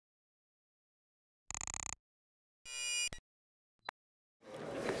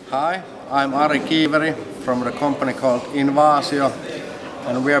Hi, I'm Ari Kiiveri from the company called Invaasio,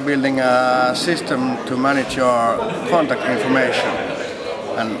 and we are building a system to manage your contact information.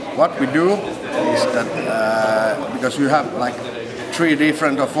 And what we do is that because you have like 3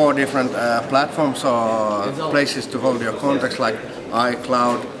 different or 4 different platforms or places to hold your contacts, like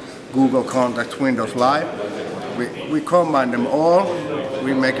iCloud, Google Contacts, Windows Live, we combine them all.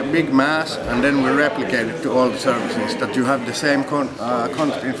 We make a big mass and then we replicate it to all the services, that you have the same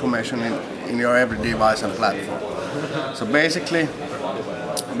contact information in your every device and platform. So basically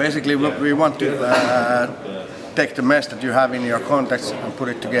we want to take the mess that you have in your contacts and put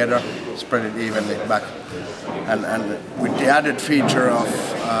it together, spread it evenly back. And with the added feature of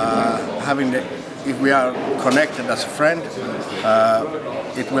if we are connected as a friend,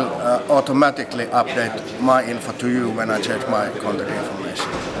 it will automatically update my info to you when I change my contact information.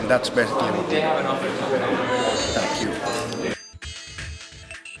 And that's basically what we do. Thank you.